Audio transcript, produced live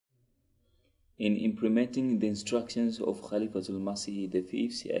in implementing the instructions of Khalifatul Masih the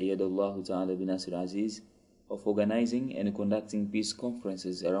Fifth, Ayyadallahu Ta'ala bin Nasir Aziz, of organizing and conducting peace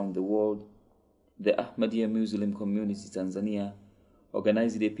conferences around the world, the Ahmadiyya Muslim Community Tanzania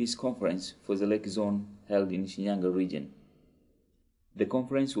organized a peace conference for the Lake Zone held in Shinyanga region. The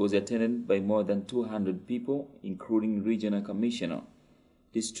conference was attended by more than 200 people, including regional commissioner,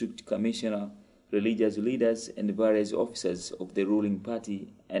 district commissioner, religious leaders, and various officers of the ruling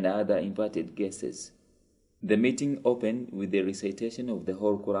party and other invited guests. The meeting opened with the recitation of the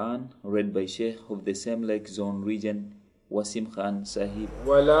whole Quran read by Sheikh of the same Lake Zone region, Wasim Khan Sahib.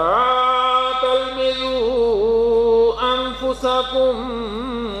 وَلَا تَلْمِزُوا أَنفُسَكُمْ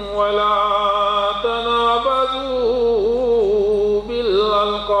وَلَا تَنَابَزُوا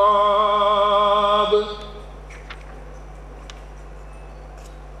بِالْأَلْقَابِ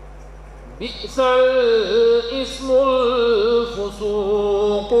بِئْسَ الْإِسْمُ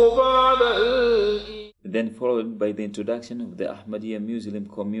الْفُسُوقُ بَعْدَ Then followed by the introduction of the Ahmadiyya Muslim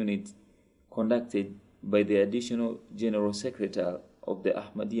community conducted by the Additional General Secretary of the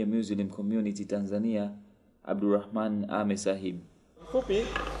Ahmadiyya Muslim Community Tanzania, Abdurrahman Ame Sahib. Fupi,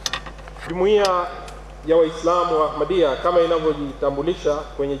 Jumuiyya ya Waislamu Waahmadiyya kama inavyojitambulisha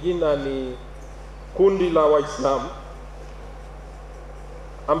kwenye jina ni kundi la Waislamu,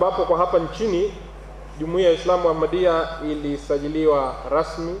 ambapo kwa hapa nchini Jumuiyya ya Waislamu Waahmadiyya ilisajiliwa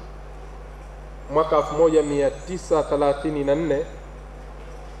rasmi mwaka 1934,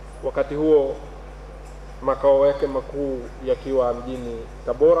 wakati huo makao yake makuu yakiwa mjini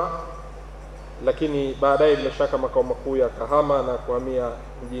Tabora, lakini baadaye bila shaka makao makuu ya Kahama na kuhamia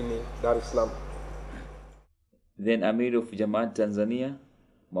mjini Dar es Salaam. Then Amir of Jamaat Tanzania,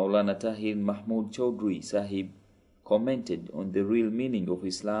 Maulana Tahir Mahmud Chaudhry Sahib, commented on the real meaning of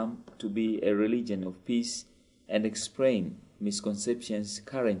Islam to be a religion of peace and explained misconceptions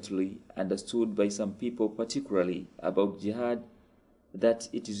currently understood by some people, particularly about jihad, that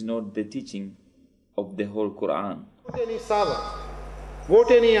it is not the teaching of the whole Quran. Wote ni sawa,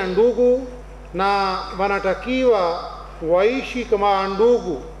 wote ni ndugu na wanatakiwa waishi kama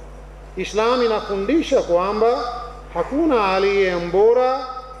ndugu. Islam inafundisha kwamba hakuna aliye mbora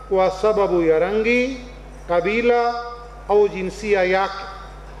kwa sababu ya rangi, kabila au jinsia yake,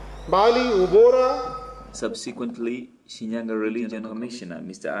 bali ubora. Subsequently, Shinyanga Religion Commissioner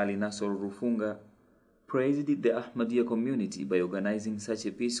Mr. Ali Nasor Rufunga praised the Ahmadiyya community by organizing such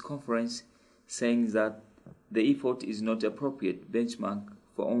a peace conference, saying that the effort is not appropriate benchmark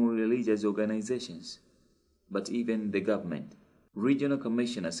for only religious organizations, but even the government. Regional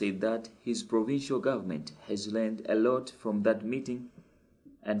Commissioner said that his provincial government has learned a lot from that meeting,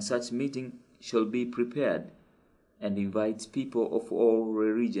 and such meeting shall be prepared and invite people of all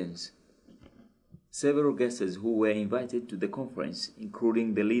religions. Several guests who were invited to the conference,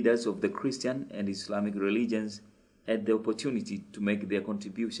 including the leaders of the Christian and Islamic religions, had the opportunity to make their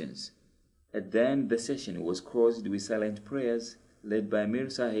contributions. At the end, the session was closed with silent prayers led by Amir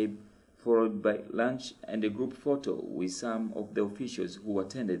Sahib, followed by lunch and a group photo with some of the officials who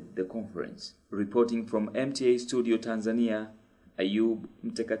attended the conference. Reporting from MTA Studio Tanzania, Ayub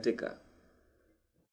Mtekateka.